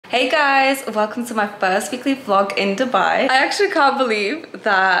Hey guys, welcome to my first weekly vlog in Dubai. I actually can't believe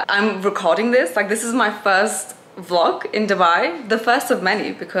that I'm recording this. Like, this is my first vlog in Dubai. The first of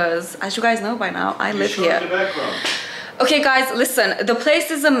many, because as you guys know by now, I live here. Okay guys, listen, the place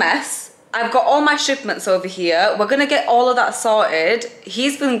is a mess. I've got all my shipments over here. We're gonna get all of that sorted.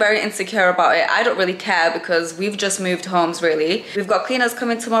 He's feeling very insecure about it. I don't really care because we've just moved homes, really. We've got cleaners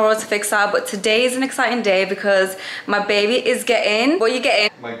coming tomorrow to fix that, but today is an exciting day because my baby is getting... What are you getting?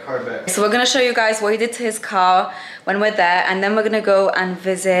 My car back. So we're gonna show you guys what he did to his car when we're there, and then we're gonna go and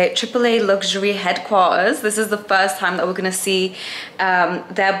visit AAA Luxury headquarters. This is the first time that we're gonna see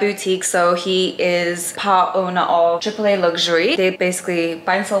their boutique. So he is part owner of AAA Luxury. They basically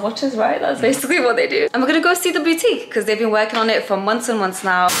buy and sell watches, right? That's basically what they do. And we're gonna go see the boutique because they've been working on it for months and months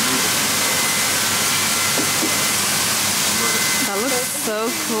now. That looks so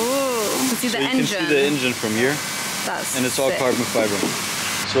cool. You can see the engine. You can see the engine from here. And it's all carbon fiber.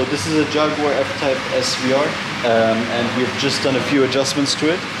 So this is a Jaguar F-Type SVR, and we've just done a few adjustments to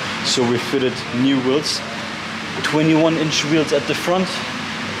it. So we fitted new wheels, 21-inch wheels at the front,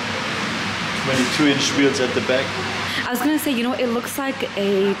 22-inch wheels at the back. I was gonna say, you know, it looks like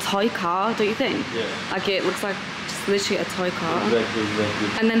a toy car, don't you think? Yeah. Like, it looks like just literally a toy car. Exactly.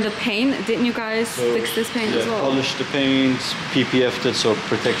 And then the paint, didn't you guys fix this paint as well? Polished the paint, PPF'd it, so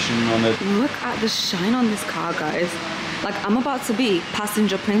protection on it. Look at the shine on this car, guys. Like, I'm about to be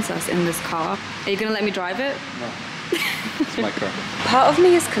passenger princess in this car. Are you gonna let me drive it? No. It's my car. Part of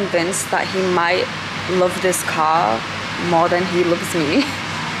me is convinced that he might love this car more than he loves me.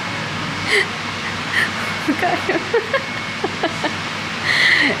 Okay.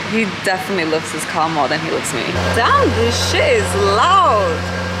 He definitely loves his car more than he loves me. Damn, this shit is loud.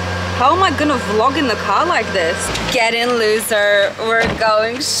 How am I gonna vlog in the car like this? Get in, loser. We're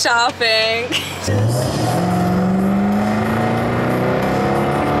going shopping.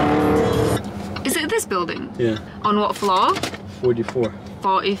 Is it this building? Yeah. On what floor? 44.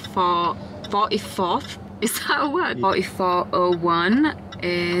 44th? Is that a word? 4401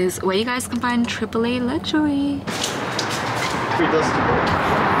 is where you guys can find AAA Luxury.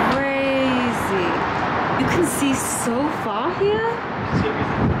 Crazy. You can see so far here.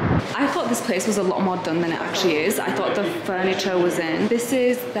 I thought this place was a lot more done than it actually is. I thought the furniture was in. This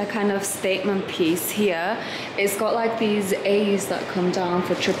is their kind of statement piece here. It's got like these A's that come down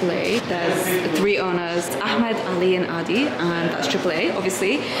for AAA. There's 3 owners, Ahmed, Ali and Adi, and that's AAA,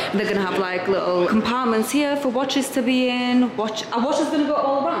 obviously. They're gonna have like little compartments here for watches to be in. Are watches gonna go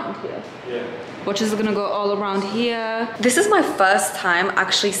all around here? Yeah. Watches are gonna go all around here. This is my first time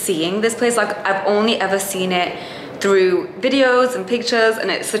actually seeing this place. Like, I've only ever seen it through videos and pictures, and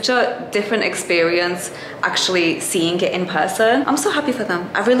it's such a different experience actually seeing it in person. I'm so happy for them.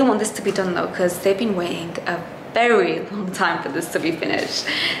 I really want this to be done though, because they've been waiting a very long time for this to be finished.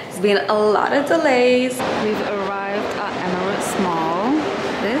 There's been a lot of delays. We've arrived at Emirates Mall.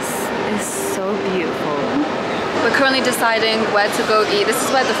 This is so beautiful. We're currently deciding where to go eat. This is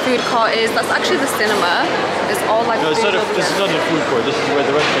where the food court is. That's actually the cinema. It's all like no, this is not the food court. This is where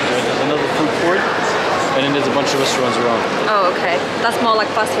the restaurant is. There's another food court. And then there's a bunch of restaurants around. Oh, okay. That's more like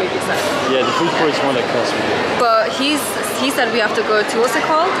fast food, you said? Yeah, the food court is more like fast food. But he said we have to go to, what's it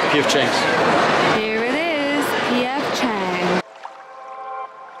called? P.F. Chang's. Here it is, P.F. Chang.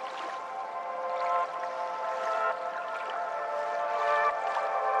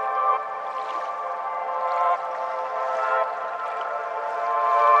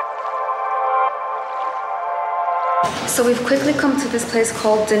 So we've quickly come to this place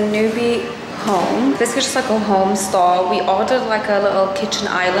called Danubi Home. This is just like a home store. We ordered like a little kitchen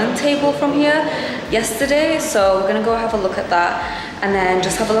island table from here yesterday, so we're gonna go have a look at that and then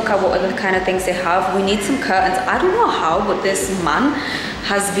just have a look at what other kind of things they have. We need some curtains. I don't know how, but this man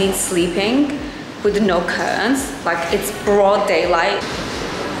has been sleeping with no curtains. Like, it's broad daylight.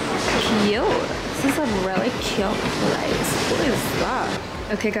 Cute. This is a really cute place. What is that?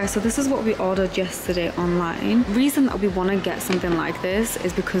 Okay guys, so this is what we ordered yesterday online. The reason that we want to get something like this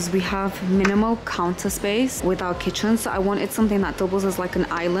is because we have minimal counter space with our kitchen. So I wanted something that doubles as like an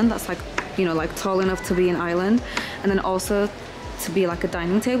island that's like, you know, like tall enough to be an island, and then also to be like a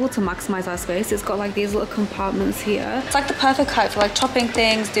dining table to maximize our space. It's got like these little compartments here. It's like the perfect height for like chopping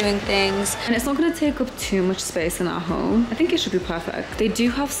things, doing things, and it's not going to take up too much space in our home. I think it should be perfect. They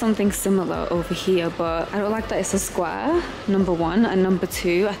do have something similar over here, but I don't like that it's a square, number 1, and number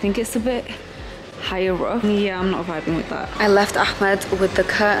 2, I think it's a bit higher up. Yeah, I'm not vibing with that. I left Ahmed with the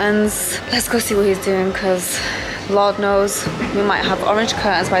curtains. Let's go see what he's doing, because Lord knows we might have orange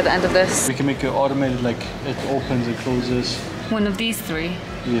curtains by the end of this. We can make it automated, like it opens and closes. One of these 3?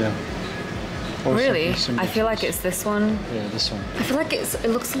 Yeah. Really? I feel like it's this one. Yeah, this one. I feel like it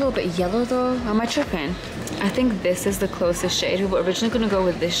looks a little bit yellow though. Am I tripping? I think this is the closest shade. We were originally gonna go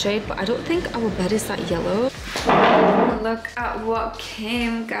with this shade, but I don't think our bed is that yellow. Look at what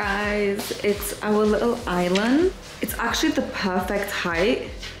came, guys. It's our little island. It's actually the perfect height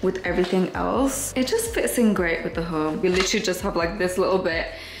with everything else. It just fits in great with the home. We literally just have like this little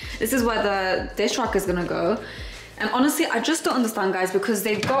bit. This is where the dish rack is gonna go. And honestly, I just don't understand, guys, because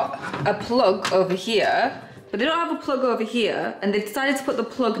they've got a plug over here, but they don't have a plug over here, and they decided to put the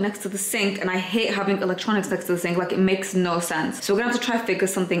plug next to the sink, and I hate having electronics next to the sink. Like, it makes no sense. So we're gonna have to try figure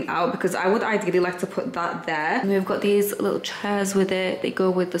something out, because I would ideally like to put that there. And we've got these little chairs with it. They go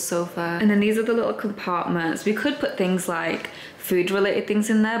with the sofa. And then these are the little compartments. We could put things like food-related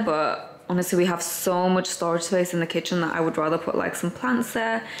things in there, but honestly, we have so much storage space in the kitchen that I would rather put like some plants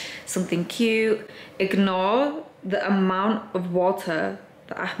there, something cute. Ignore the amount of water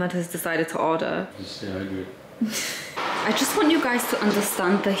that Ahmed has decided to order. Just dehydrate. I just want you guys to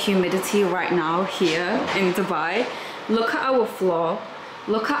understand the humidity right now here in Dubai. Look at our floor.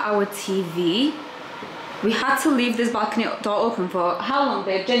 Look at our TV. We had to leave this balcony door open for how long,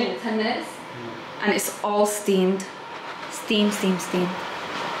 babe? Genuinely 10 minutes? And it's all steamed. Steam, steam, steam.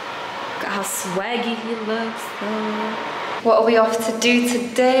 Look at how swaggy he looks though. What are we off to do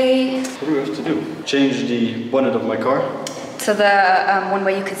today? What do we have to do? Change the bonnet of my car. To the one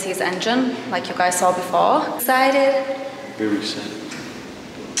where you can see his engine, like you guys saw before. Excited? Very excited.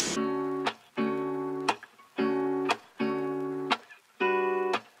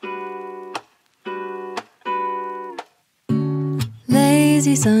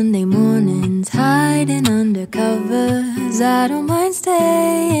 Lazy Sunday mornings, hiding under covers. I don't mind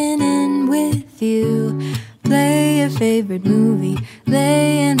staying in with you. Play your favorite movie,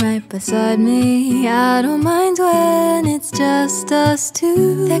 laying right beside me. I don't mind when it's just us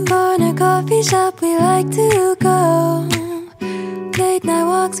two. That corner coffee shop we like to go. Late night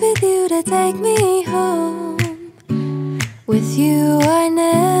walks with you to take me home. With you I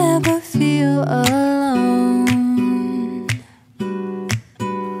never feel alone.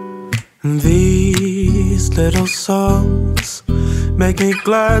 These little songs make me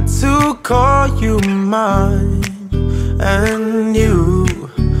glad to call you mine. And you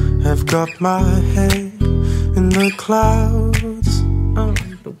have got my head in the clouds. Oh,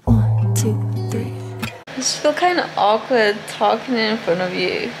 1, 2, 3. I just feel kind of awkward talking in front of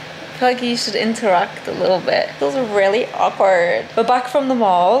you. I feel like you should interact a little bit. It feels really awkward. We're back from the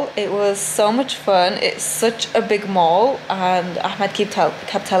mall. It was so much fun. It's such a big mall, and Ahmed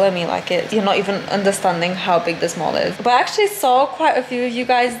kept telling me like you're not even understanding how big this mall is. But I actually saw quite a few of you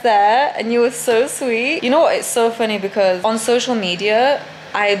guys there, and you were so sweet. You know what? It's so funny because on social media,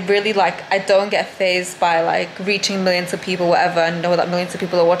 I really I don't get fazed by like reaching millions of people, whatever, and know that millions of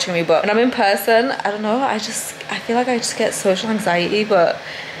people are watching me. But when I'm in person, I don't know, I feel like I just get social anxiety. But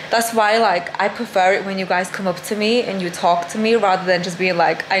that's why I prefer it when you guys come up to me and you talk to me rather than just being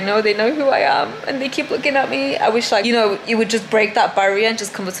like, I know they know who I am and they keep looking at me. I wish you would just break that barrier and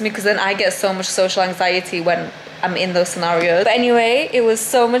just come up to me, because then I get so much social anxiety when I'm in those scenarios. But anyway, it was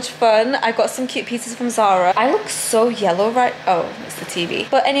so much fun. I got some cute pieces from Zara. I look so yellow oh, it's the TV.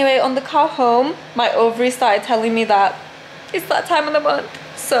 But anyway, on the car home, my ovaries started telling me that it's that time of the month.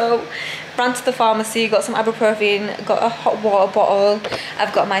 So ran to the pharmacy, got some ibuprofen, got a hot water bottle.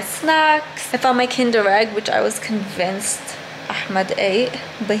 I've got my snacks. I found my Kinder Egg, which I was convinced Ahmed ate,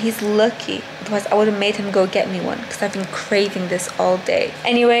 but he's lucky. Otherwise, I would have made him go get me one, because I've been craving this all day.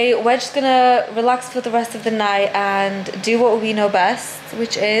 Anyway, we're just gonna relax for the rest of the night and do what we know best,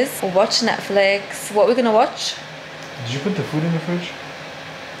 which is watch Netflix. What we're gonna watch? Did you put the food in the fridge?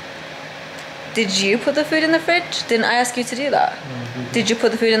 Did you put the food in the fridge? Didn't I ask you to do that? No, did you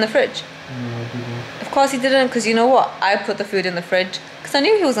put the food in the fridge? No, I didn't. Of course he didn't, because you know what? I put the food in the fridge because I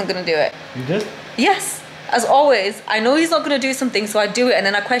knew he wasn't going to do it. You did? Yes. As always, I know he's not going to do something, so I do it, and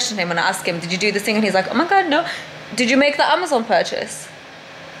then I question him and I ask him, did you do this thing? And he's like, oh my God, no. Did you make the Amazon purchase?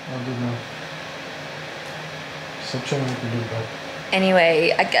 I did not. Stop trying to do that.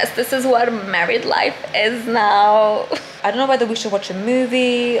 Anyway, I guess this is what married life is now. I don't know whether we should watch a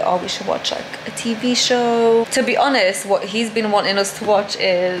movie or we should watch like a TV show. To be honest, what he's been wanting us to watch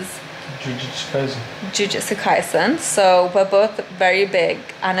is Jujutsu Kaisen. So we're both very big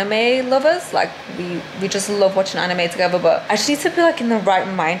anime lovers. Like we just love watching anime together, but I just need to be like in the right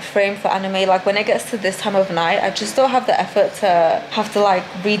mind frame for anime. Like when it gets to this time of night, I just don't have the effort to have to like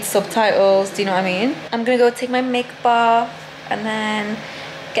read subtitles. Do you know what I mean? I'm gonna go take my makeup off and then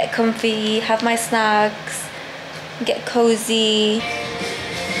get comfy, have my snacks, get cozy.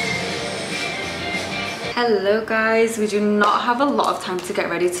 Hello guys, we do not have a lot of time to get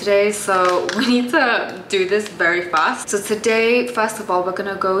ready today, so we need to do this very fast. So today, first of all, we're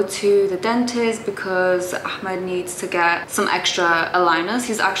gonna go to the dentist because Ahmed needs to get some extra aligners.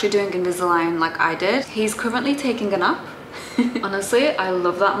 He's actually doing Invisalign like I did. He's currently taking a nap. Honestly, I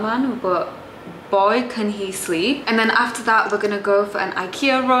love that man, but boy can he sleep. And then after that, we're gonna go for an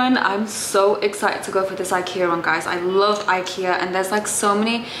IKEA run. I'm so excited to go for this IKEA run, guys. I love IKEA, and there's like so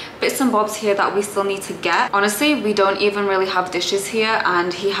many bits and bobs here that we still need to get. Honestly, we don't even really have dishes here,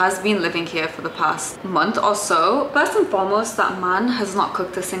 and he has been living here for the past month or so. First and foremost, that man has not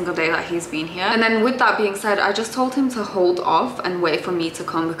cooked a single day that he's been here. And then with that being said, I just told him to hold off and wait for me to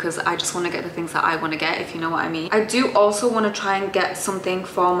come because I just want to get the things that I want to get, if you know what I mean. I do also want to try and get something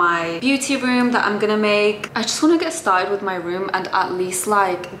for my beauty room that I'm gonna make. I just want to get started with my room and at least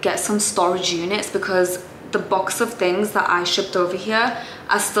like get some storage units because the box of things that I shipped over here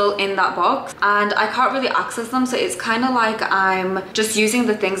are still in that box and I can't really access them, so it's kind of like I'm just using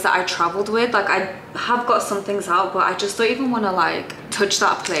the things that I traveled with. Like I have got some things out, but I just don't even want to like touch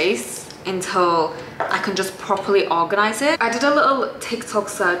that place until I can just properly organize it. I did a little TikTok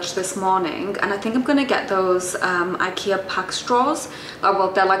search this morning and I think I'm gonna get those IKEA pack drawers.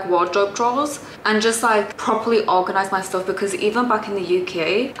 Well, they're like wardrobe drawers, and just like properly organize my stuff because even back in the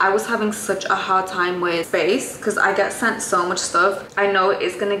UK, I was having such a hard time with space because I get sent so much stuff. I know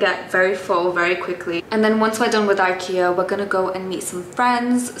it's gonna get very full very quickly. And then once we're done with IKEA, we're gonna go and meet some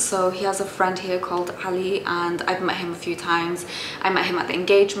friends. So he has a friend here called Ali and I've met him a few times. I met him at the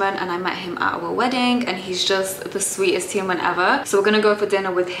engagement and I met him at our wedding, and he's just the sweetest human ever. So we're gonna go for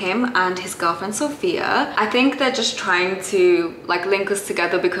dinner with him and his girlfriend Sophia. I think they're just trying to like link us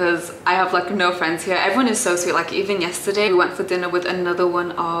together because I have like no friends here. Everyone is so sweet. Like even yesterday we went for dinner with another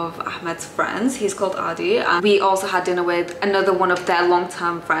one of Ahmed's friends. He's called Adi, and we also had dinner with another one of their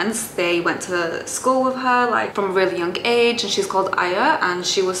long-term friends. They went to school with her like from a really young age, and she's called Aya, and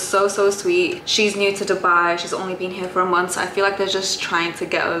she was so sweet. She's new to Dubai. She's only been here for a month, so I feel like they're just trying to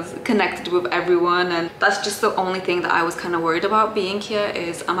get us connected with everyone, and that's just the only thing that I was kind of worried about being here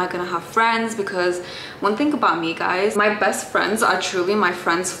is, am I gonna have friends? Because one thing about me, guys, my best friends are truly my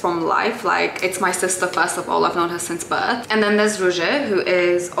friends from life. Like it's my sister first of all. I've known her since birth. And then there's Roger, who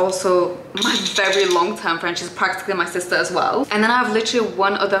is also my very long-term friend. She's practically my sister as well. And then I have literally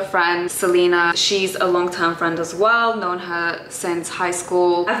one other friend, Selena. She's a long-term friend as well. Known her since high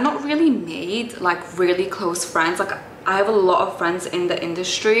school. I've not really made like really close friends. Like I have a lot of friends in the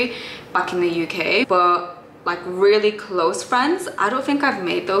industry back in the UK, but like really close friends, I don't think I've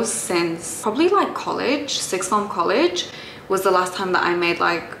made those since probably like college. Sixth form college was the last time that I made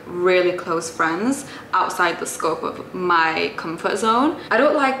like really close friends outside the scope of my comfort zone. I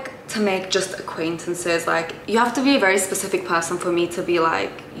don't like to make just acquaintances. Like you have to be a very specific person for me to be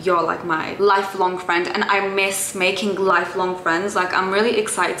like, you're like my lifelong friend, and I miss making lifelong friends. Like I'm really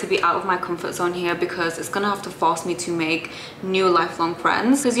excited to be out of my comfort zone here because it's gonna have to force me to make new lifelong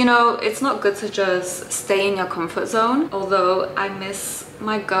friends, because you know it's not good to just stay in your comfort zone. Although I miss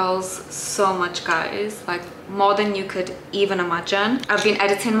my girls so much, guys, like more than you could even imagine. I've been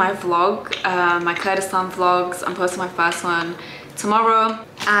editing my vlog, my Kurdistan vlogs. I'm posting my first one tomorrow,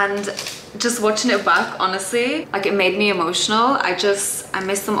 and just watching it back, honestly, like it made me emotional. I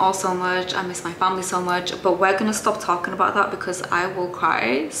miss them all so much. I miss my family so much, but we're gonna stop talking about that because I will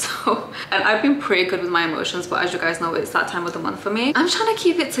cry. So, and I've been pretty good with my emotions, but as you guys know, it's that time of the month for me. I'm trying to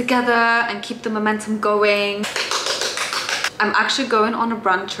keep it together and keep the momentum going. I'm actually going on a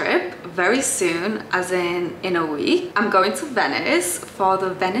brand trip very soon, as in a week. I'm going to Venice for the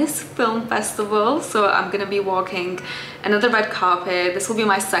Venice Film Festival. So I'm gonna be walking another red carpet. This will be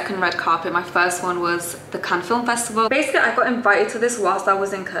my second red carpet. My first one was the Cannes Film Festival. Basically, I got invited to this whilst I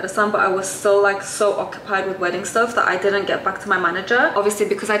was in Kurdistan, but I was still like so occupied with wedding stuff that I didn't get back to my manager. Obviously,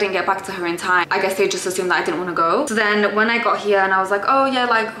 because I didn't get back to her in time, I guess they just assumed that I didn't want to go. So then when I got here and I was like, oh yeah,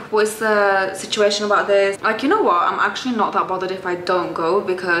 like what's the situation about this? Like, you know what? I'm actually not that bothered if I don't go,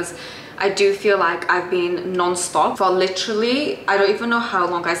 because I do feel like I've been non-stop for literally, I don't even know how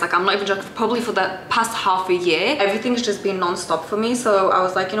long, guys. Like I'm not even joking, probably for the past half a year. Everything's just been non-stop for me. So I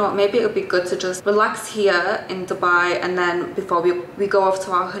was like, you know what, maybe it would be good to just relax here in Dubai, and then before we go off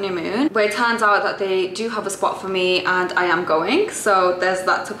to our honeymoon, where it turns out that they do have a spot for me and I am going. So there's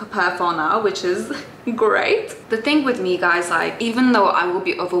that to prepare for now, which is great. The thing with me, guys, like even though I will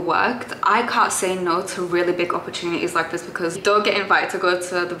be overworked, I can't say no to really big opportunities like this, because you don't get invited to go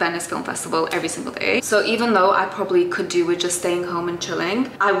to the Venice Film Festival every single day. So even though I probably could do with just staying home and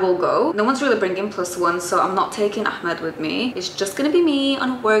chilling, I will go. No one's really bringing +1, so I'm not taking Ahmed with me. It's just gonna be me on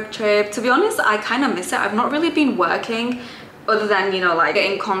a work trip. To be honest, I kind of miss it. I've not really been working other than, you know, like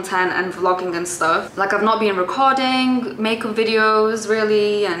getting content and vlogging and stuff. Like I've not been recording makeup videos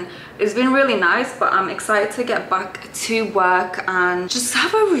really, and it's been really nice, but I'm excited to get back to work and just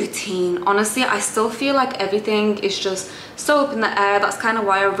have a routine. Honestly, I still feel like everything is just so up in the air. That's kind of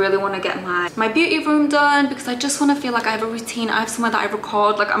why I really want to get my beauty room done, because I just want to feel like I have a routine. I have somewhere that I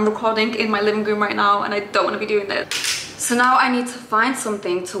record. Like I'm recording in my living room right now and I don't want to be doing this. So now I need to find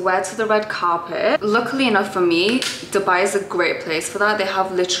something to wear to the red carpet. Luckily enough for me, Dubai is a great place for that. They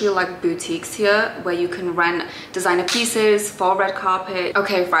have literally like boutiques here where you can rent designer pieces for red carpet.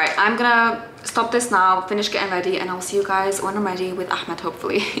 Okay, right, I'm gonna stop this now, finish getting ready, and I'll see you guys when I'm ready with Ahmed,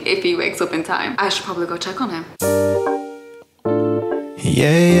 hopefully, if he wakes up in time. I should probably go check on him.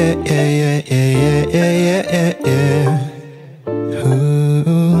 Yeah, yeah, yeah, yeah, yeah, yeah, yeah, yeah.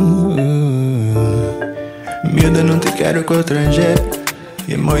 Miúda, não te quero constranger,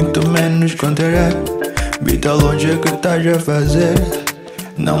 e muito menos contrariar. Vi tão longe que estás a fazer,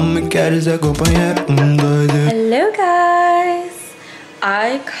 não me queres acompanhar. Hello guys!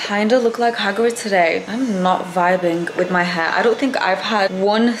 I kind of look like Hagrid today. I'm not vibing with my hair. I don't think I've had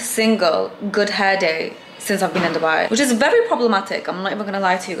one single good hair day since I've been in Dubai, which is very problematic. I'm not even gonna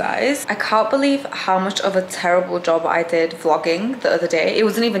lie to you guys. I can't believe how much of a terrible job I did vlogging the other day. It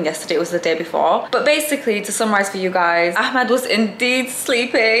wasn't even yesterday, it was the day before. But basically, to summarize for you guys, Ahmed was indeed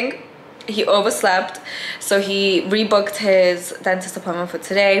sleeping. He overslept, so he rebooked his dentist appointment for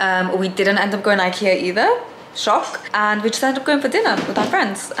today. We didn't end up going to ikea either. Shock. And we just ended up going for dinner with our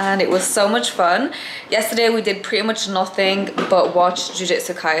friends, and it was so much fun. Yesterday we did pretty much nothing but watch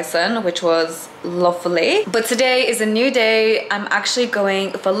Jujutsu Kaisen, which was lovely. But today is a new day. I'm actually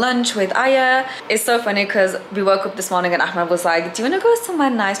going for lunch with Aya. It's so funny because we woke up this morning and Ahmed was like, do you want to go somewhere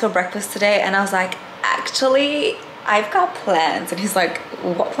nice for breakfast today? And I was like, actually, I've got plans. And he's like,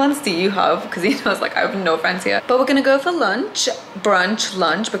 what plans do you have? Because he knows like I have no friends here. But we're gonna go for lunch,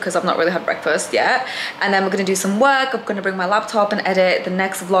 lunch, because I've not really had breakfast yet. And then we're gonna do some work. I'm gonna bring my laptop and edit the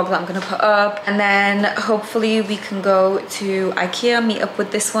next vlog that I'm gonna put up. And then hopefully we can go to IKEA, meet up with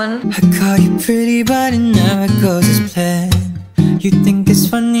this one. I call you pretty, but it never goes as planned. You think it's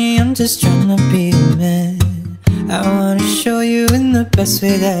funny, I'm just trying to be a man. I wanna show you in the best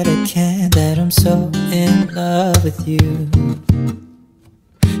way that I can that I'm so in love with you.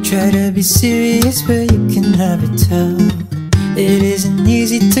 Try to be serious, but you can never tell. It isn't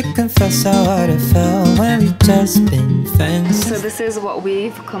easy to confess how hard I felt when we've just been friends. So this is what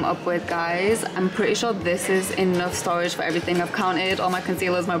we've come up with, guys. I'm pretty sure this is enough storage for everything. I've counted all my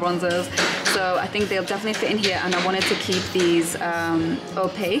concealers, my bronzers, so I think they'll definitely fit in here. And I wanted to keep these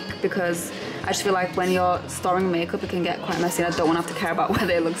opaque because I just feel like when you're storing makeup, it can get quite messy and I don't want to have to care about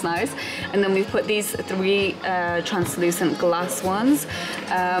whether it looks nice. And then we've put these 3 translucent glass ones.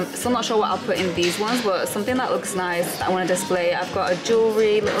 Still not sure what I'll put in these ones, but something that looks nice I want to display. I've got a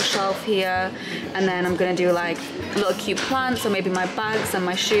jewelry little shelf here, and then I'm going to do like a little cute plants, or maybe my bags and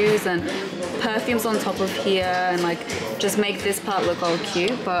my shoes and perfumes on top of here, and like just make this part look all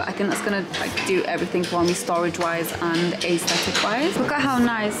cute. But I think that's going to like do everything for me storage wise and aesthetic wise. Look at how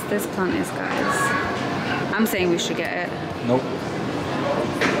nice this plant is, guys. I'm saying we should get it. Nope.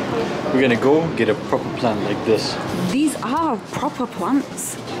 We're gonna go get a proper plant like this. These are proper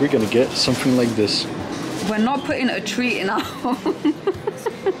plants. We're gonna get something like this. We're not putting a tree in our home.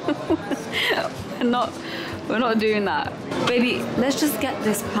 we're not doing that. Baby, let's just get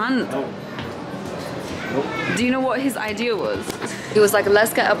this plant. Nope. Nope. Do you know what his idea was? He was like,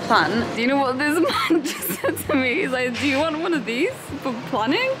 let's get a plant. Do you know what this man just said to me? He's like, do you want one of these for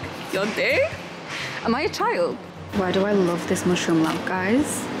planning your day? Am I a child? Why do I love this mushroom lamp,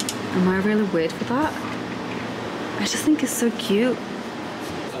 guys? Am I really weird for that? I just think it's so cute.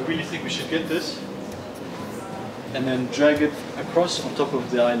 I really think we should get this and then drag it across on top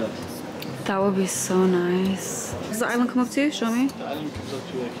of the island. That would be so nice. Does the island come up to? Show me. The island comes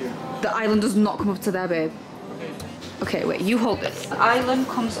up to like here. The island does not come up to there, babe. Okay, wait, you hold this. The island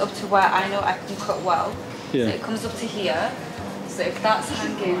comes up to where I know I can cut well. Yeah. So it comes up to here. So if that's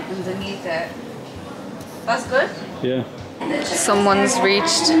hanging underneath it, that's good? Yeah. Someone's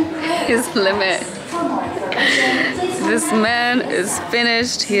reached his limit. This man is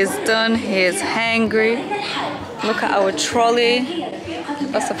finished, he is done, he is hangry. Look at our trolley.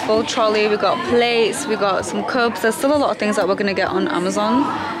 That's a full trolley. We got plates, we got some cups. There's still a lot of things that we're gonna get on Amazon.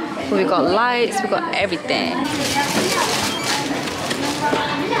 But we got lights, we got everything.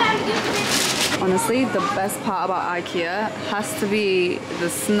 Honestly, the best part about IKEA has to be the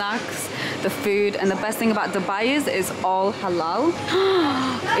snacks, the food, and the best thing about Dubai is all halal.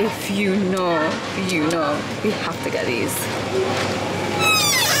 If you know, you know. We have to get these.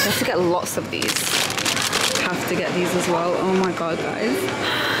 We have to get lots of these. Have to get these as well. Oh my god, guys.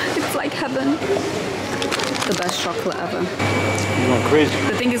 It's like heaven. The best chocolate ever. You're going crazy.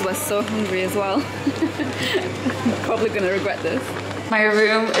 The thing is, we're so hungry as well. Probably gonna regret this. My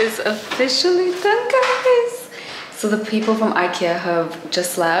room is officially done, guys. So the people from IKEA have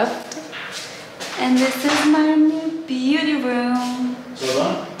just left. And this is my new beauty room. It's all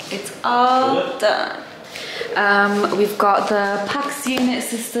done? It's all done. We've got the PAX unit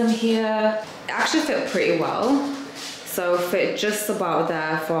system here. It actually fit pretty well. So fit just about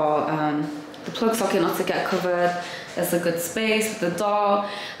there for the plug socket not to get covered. There's a good space with the door.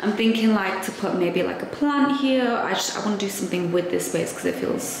 I'm thinking like to put maybe like a plant here. I want to do something with this space because it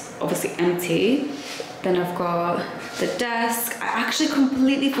feels obviously empty. Then I've got the desk. I actually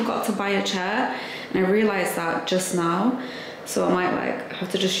completely forgot to buy a chair and I realized that just now. So I might like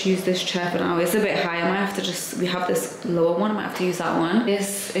have to just use this chair for now. It's a bit high. I might have to just, we have this lower one. I might have to use that one.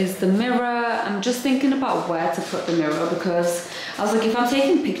 This is the mirror. I'm just thinking about where to put the mirror because I was like, if I'm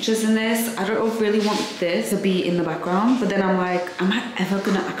taking pictures in this, I don't really want this to be in the background. But then I'm like, am I ever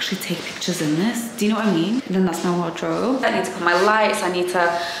gonna actually take pictures in this? Do you know what I mean? And then that's my wardrobe. I need to put my lights. I need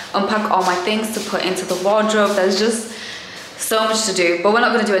to unpack all my things to put into the wardrobe. There's just so much to do, but we're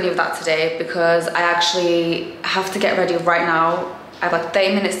not going to do any of that today because I actually have to get ready right now. I have like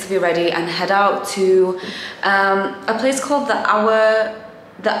 30 minutes to be ready and head out to a place called the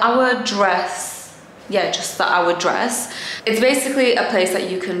Hour Dress. Yeah, just the Hour Dress. It's basically a place that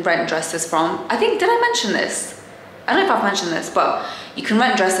you can rent dresses from. I think, did I mention this? I don't know if I've mentioned this, but you can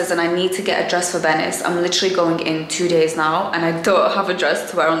rent dresses and I need to get a dress for Venice. I'm literally going in 2 days now and I don't have a dress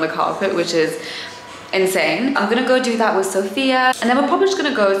to wear on the carpet, which is insane. I'm gonna go do that with Sophia and then we're probably just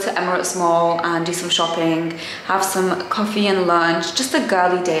gonna go to Emirates Mall and do some shopping, have some coffee and lunch, just a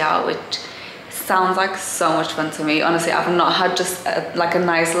girly day out, which sounds like so much fun to me. Honestly, I've not had just like a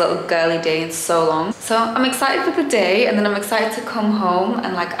nice little girly day in so long. So I'm excited for the day and then I'm excited to come home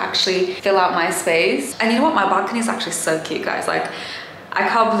and like actually fill out my space. And you know what, my balcony is actually so cute, guys. Like I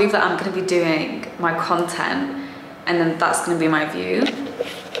can't believe that I'm gonna be doing my content and then that's gonna be my view.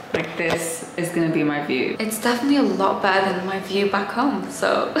 Like this is gonna be my view. It's definitely a lot better than my view back home.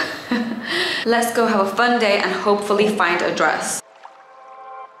 So let's go have a fun day and hopefully find a dress.